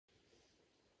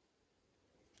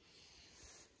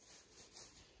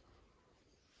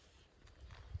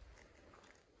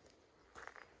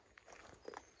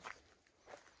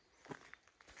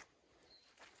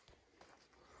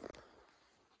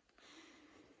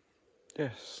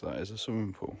Yes, that is a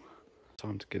swimming pool.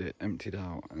 Time to get it emptied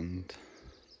out and,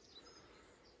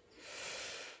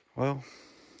 well,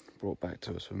 brought back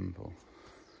to a swimming pool.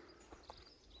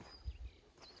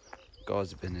 Guys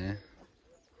have been here,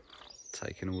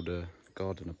 taking all the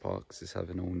garden apart because it's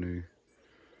having all new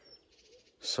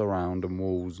surround and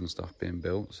walls and stuff being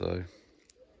built, so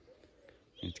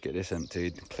need to get this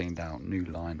emptied, cleaned out, new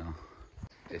liner.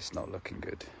 It's not looking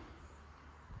good.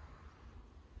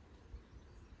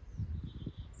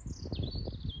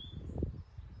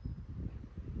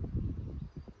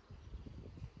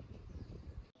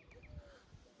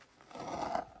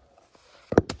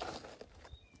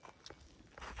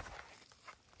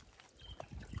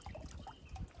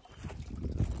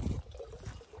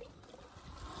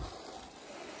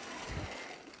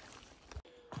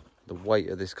 The weight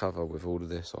of this cover with all of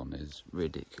this on is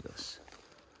ridiculous.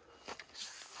 It's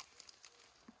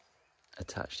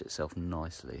attached itself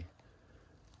nicely.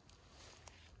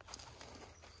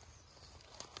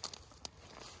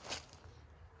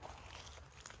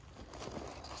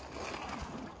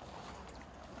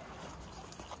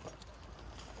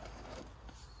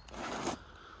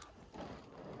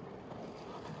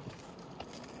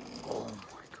 Oh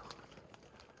my God.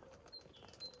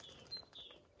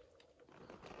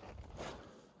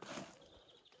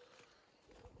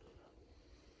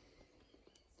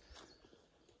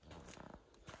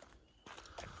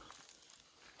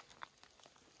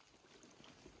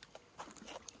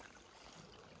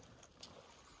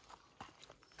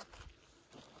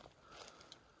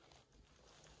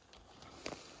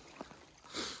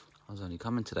 I was only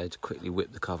coming today to quickly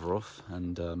whip the cover off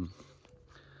and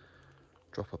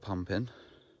drop a pump in.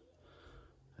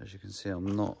 As you can see,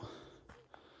 I'm not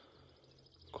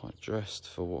quite dressed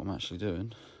for what I'm actually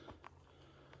doing,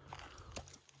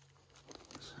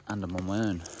 and I'm on my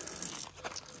own.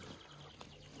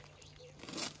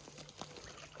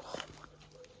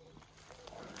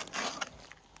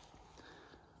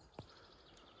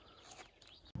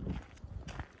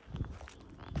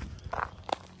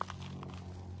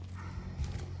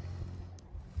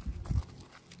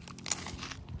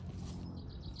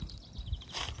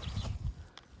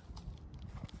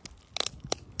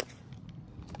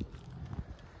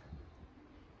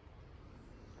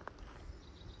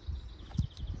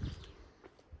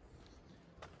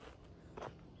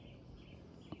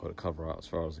 Got to cover out as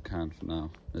far as I can for now.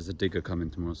 There's a digger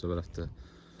coming tomorrow, so we'll have to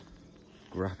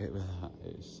grab it with that.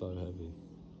 It's so heavy.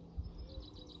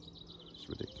 It's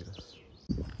ridiculous.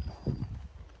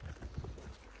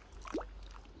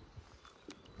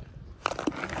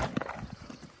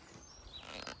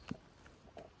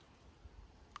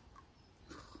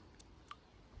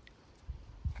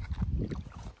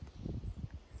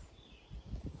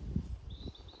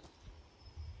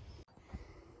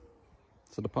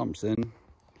 So the pump's in.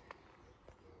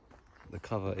 The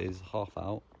cover is half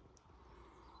out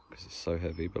because it's so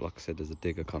heavy, but like I said, there's a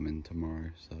digger coming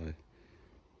tomorrow, so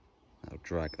that'll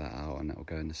drag that out and that'll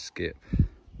go in the skip.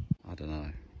 I don't know.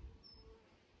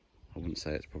 I wouldn't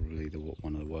say it's probably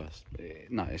one of the worst.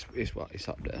 No, it's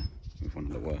up there with one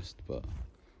of the worst, but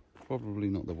probably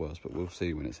not the worst. But we'll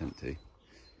see when it's empty.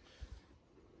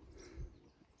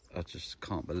 I just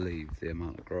can't believe the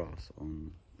amount of grass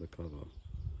on the cover.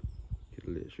 You could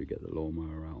literally get the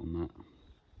lawnmower out on that.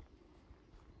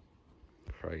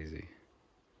 Crazy.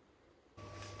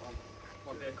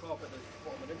 Might be a carpet at the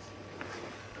bottom of this.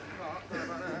 Don't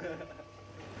know about that.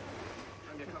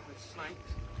 Only a couple of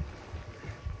snakes.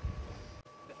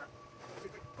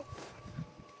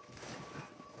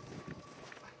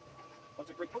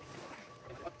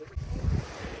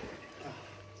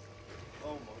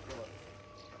 Oh my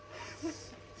God.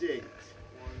 Stinks.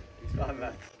 He's done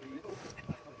that.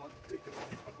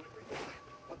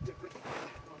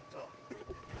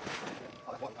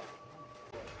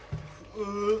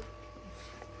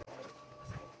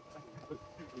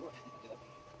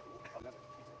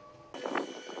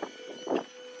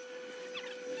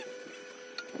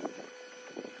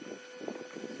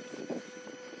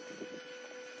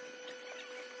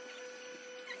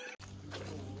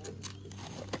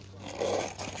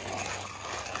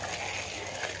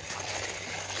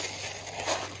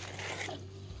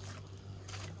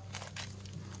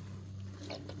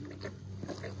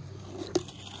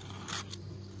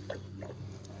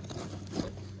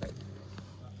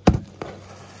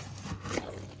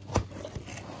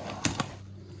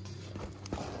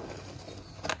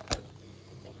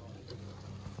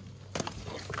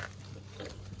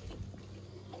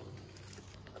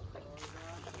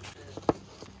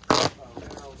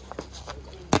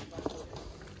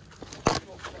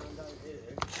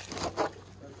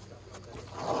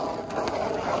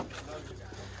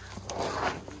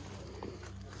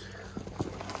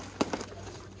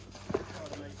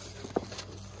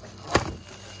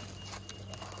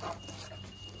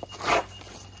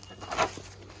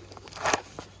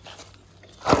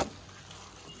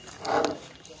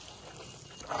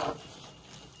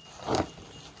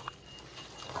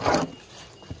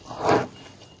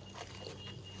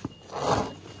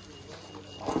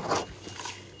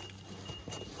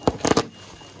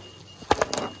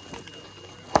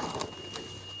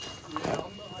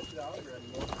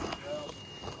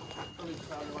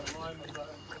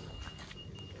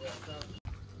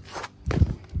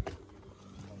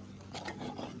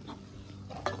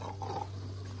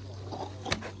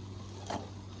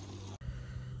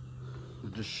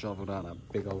 I've just shoveled out that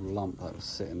big old lump that was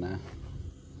sitting there.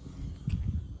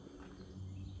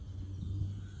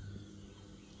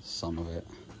 Some of it.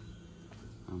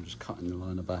 I'm just cutting the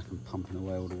liner back and pumping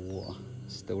away all the water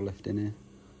still left in here.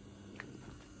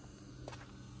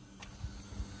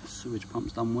 Sewage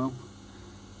pump's done well.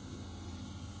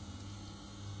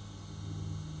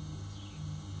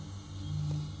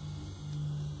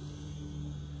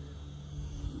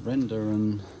 Render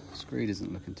and screed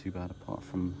isn't looking too bad apart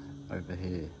from over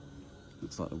here.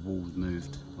 Looks like the wall's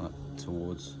moved like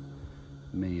towards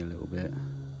me a little bit.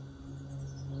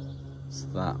 So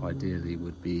that ideally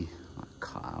would be like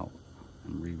cut out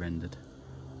and re-rendered.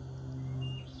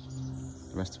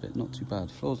 The rest of it not too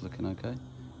bad. Floor's looking okay.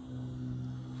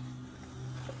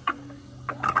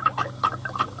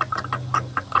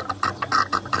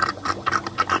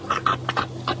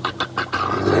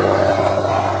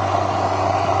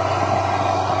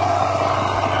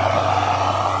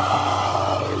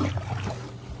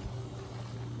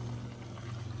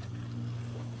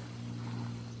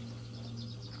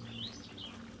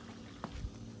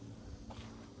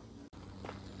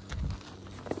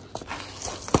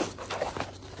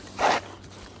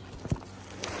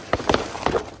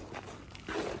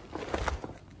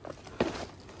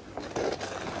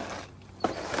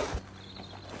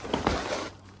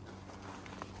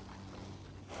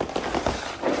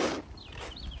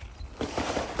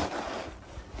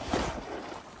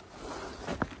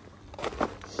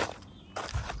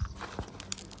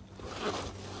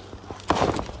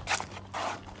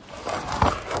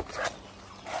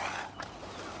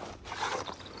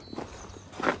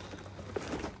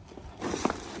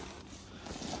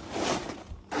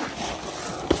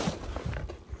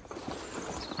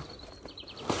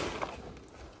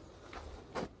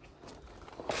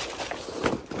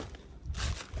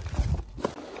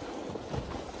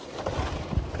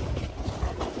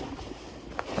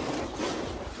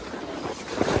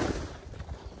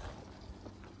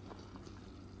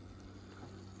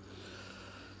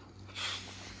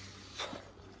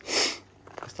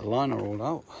 The liner all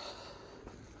out.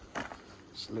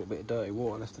 Just a little bit of dirty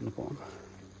water left in the bottom.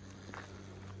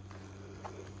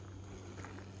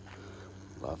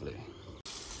 Lovely.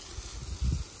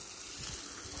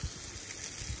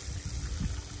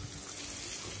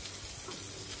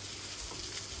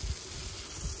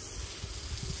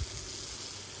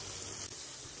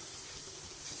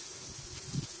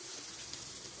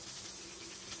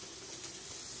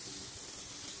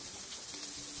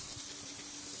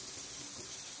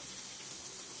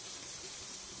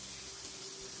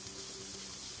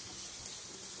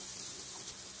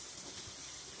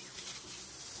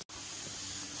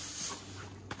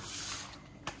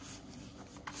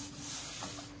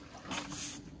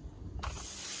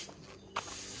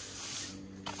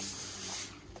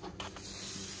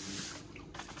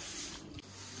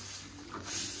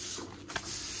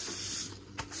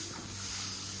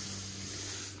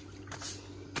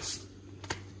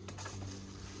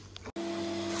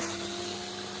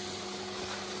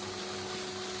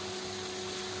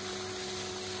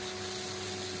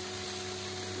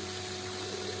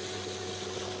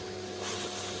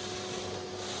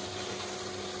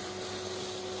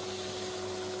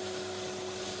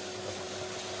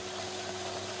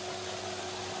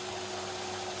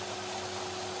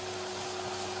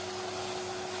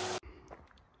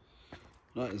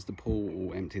 That is the pool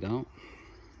all emptied out,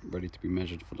 ready to be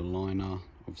measured for the liner.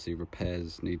 Obviously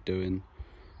repairs need doing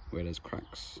where there's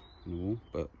cracks in the wall,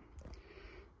 but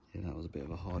yeah, that was a bit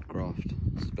of a hard graft,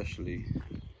 especially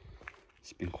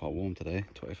it's been quite warm today,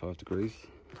 25 degrees.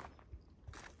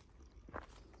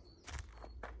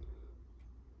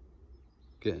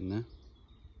 Getting there.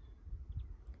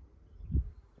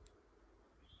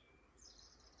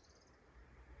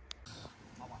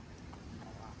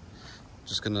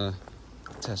 Just gonna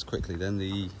test quickly then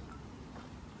the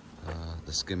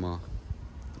skimmer,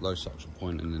 low suction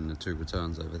point, and then the two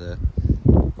returns over there.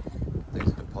 These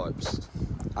are the pipes,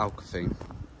 Alcathene.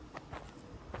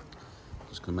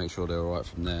 Just gonna make sure they're all right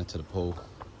from there to the pool,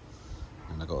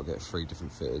 and I got to get 3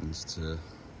 different fittings to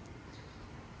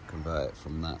convert it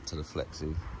from that to the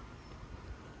flexi,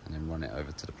 and then run it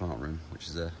over to the plant room, which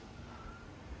is there.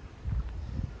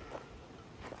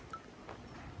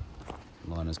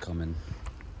 Liner's coming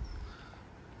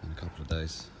in a couple of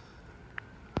days.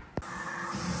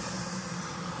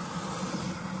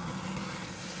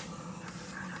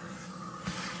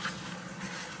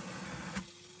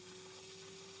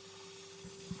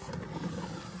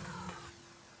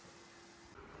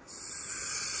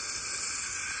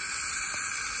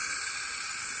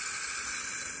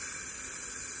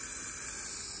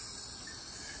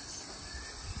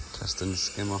 Testing the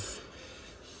skimmer.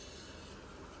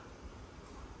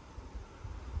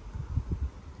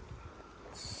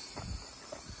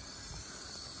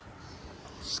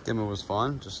 skimmer was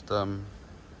fine, just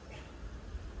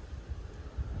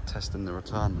testing the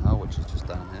return now, which is just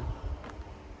down here.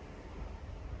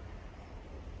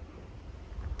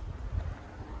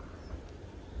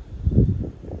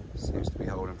 Seems to be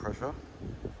holding pressure.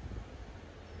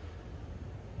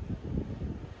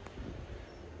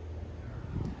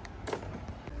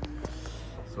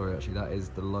 Sorry, actually that is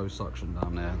the low suction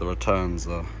down there. The returns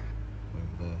are over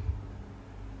there.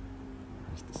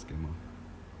 That's the skimmer.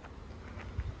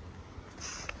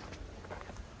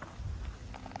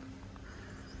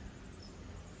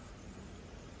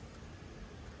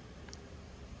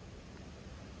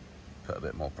 Put a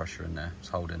bit more pressure in there, it's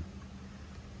holding.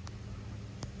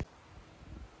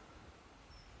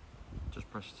 Just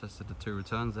pressure tested the 2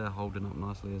 returns, they're holding up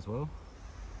nicely as well.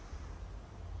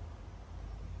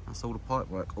 That's all the pipe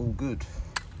work, all good.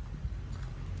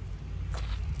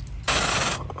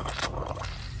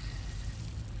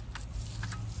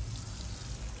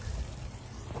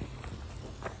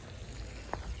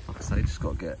 Like I say, just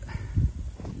got to get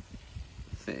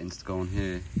fittings to go on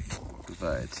here,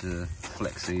 convert it to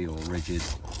flexi or rigid,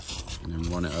 and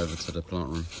then run it over to the plant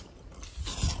room.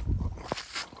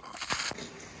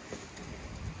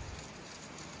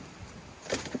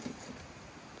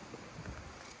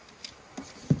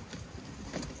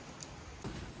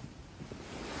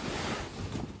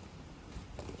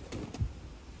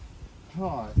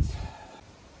 Right.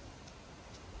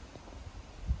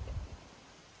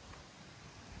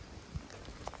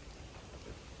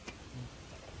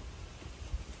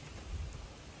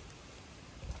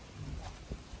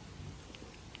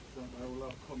 They all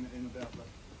love commenting about the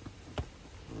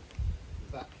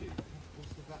vacuum.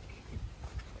 What's the vacuum?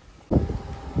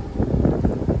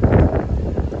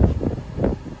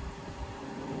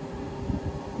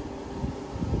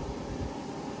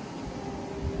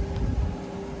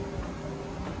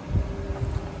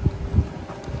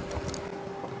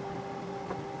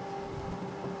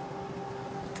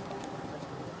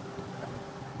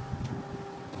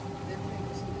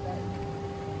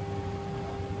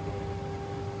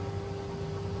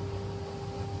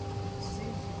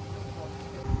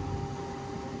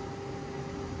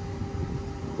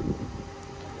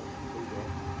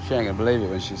 She ain't gonna believe it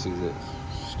when she sees it.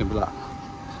 She's gonna be like,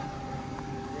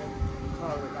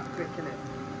 Oh, we're that quick, innit?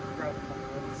 Grab a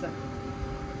couple of seconds.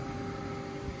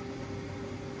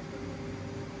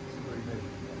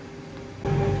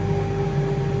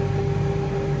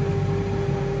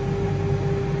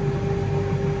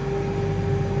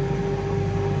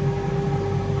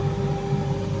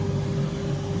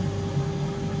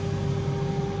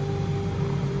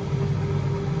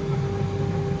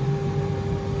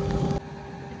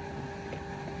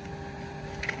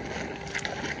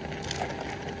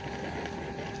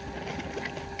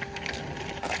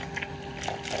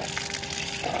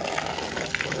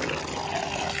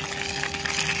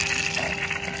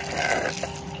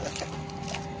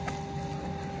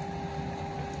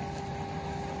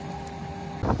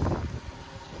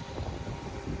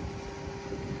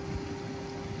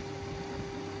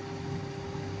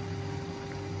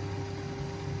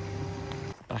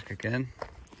 back again.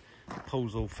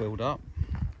 Pool's all filled up.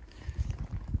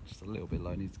 Just a little bit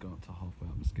low, needs to go up to halfway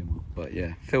up the skimmer. But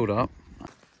yeah, filled up.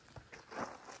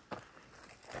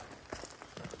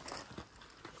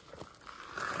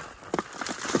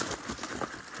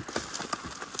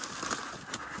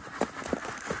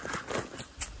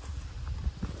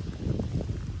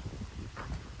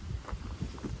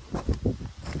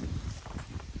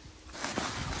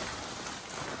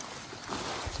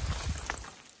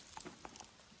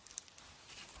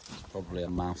 Probably a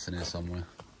mouse in here somewhere.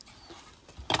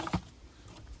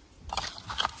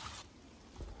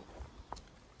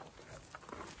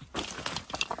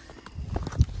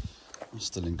 It's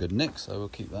still in good nick, so we'll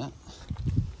keep that.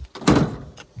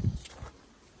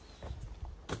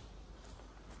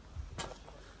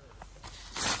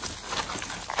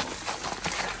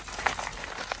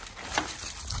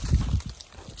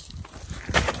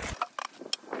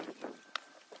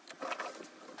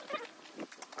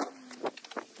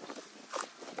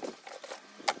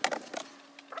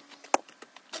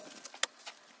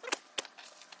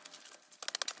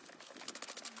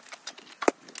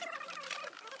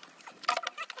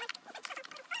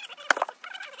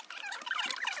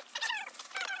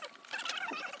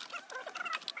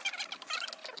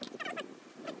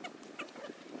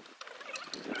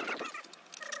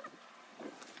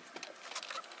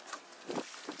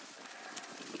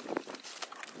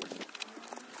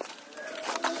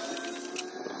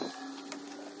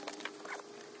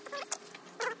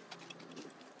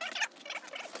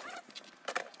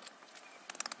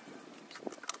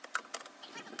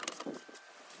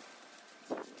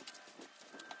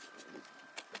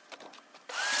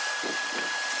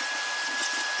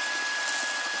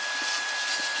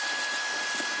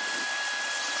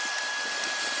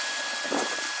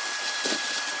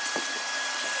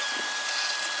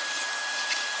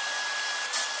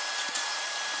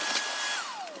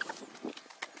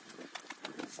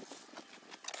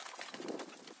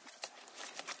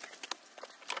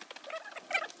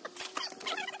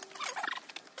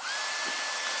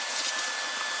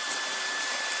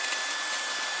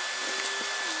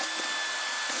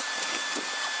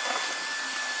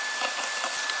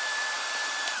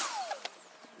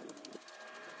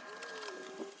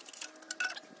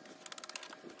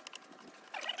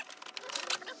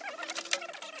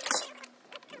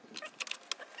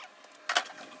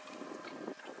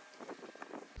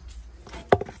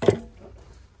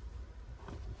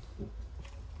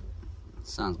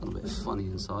 Sounds got a bit funny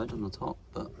inside on the top,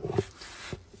 but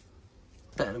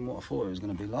better than what I thought it was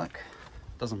going to be like.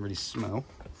 Doesn't really smell.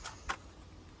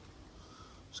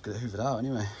 Just get it hoovered out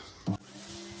anyway.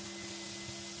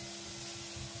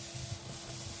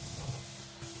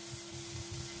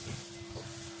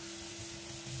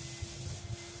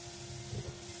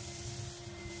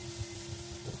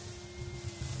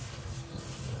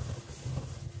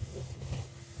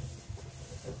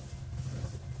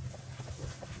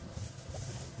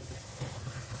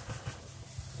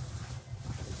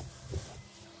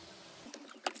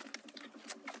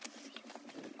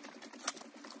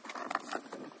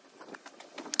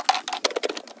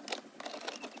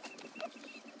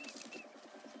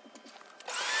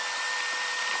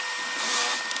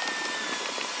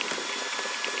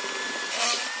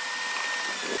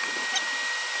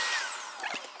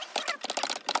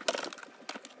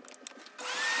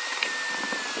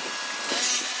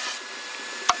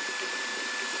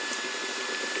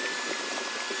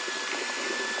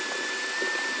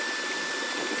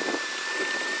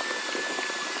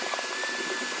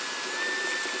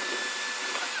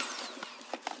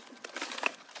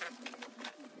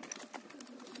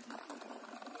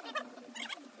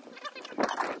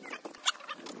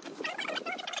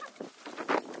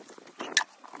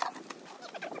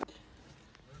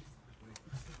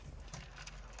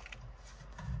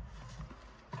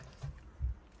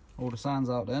 All the sand's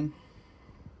out then.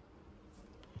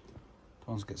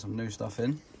 Time to get some new stuff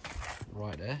in.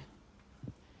 Right there.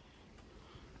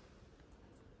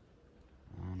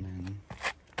 And then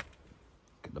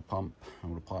get the pump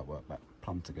and all the pipe work back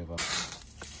plumbed together.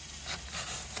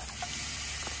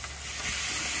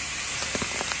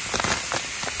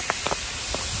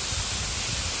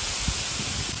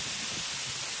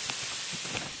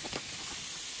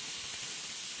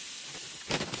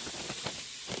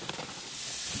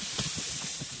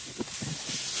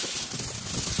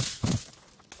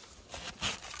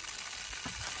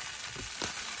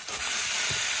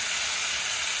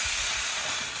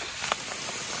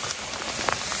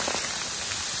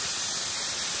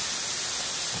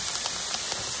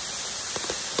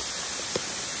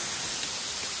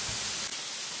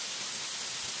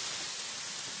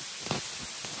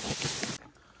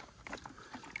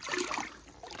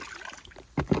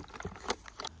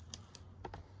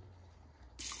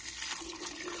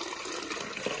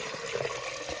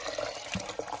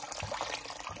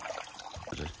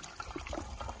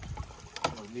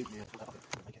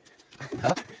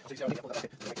 Huh?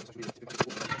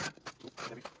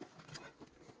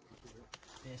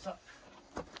 Yes, up.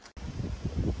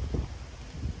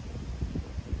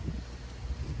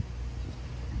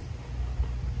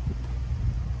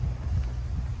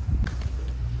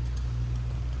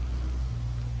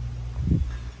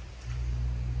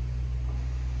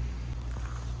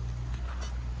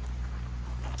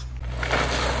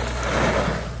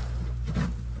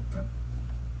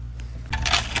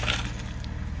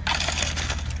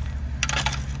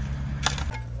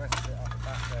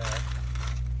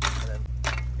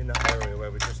 In that area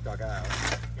where we just dug out.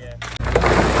 Yeah.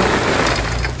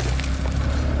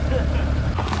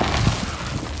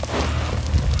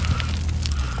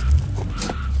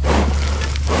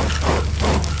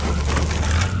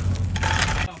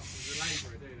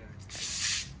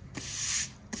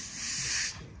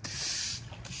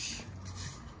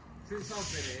 Since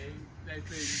I've been here, they've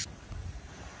been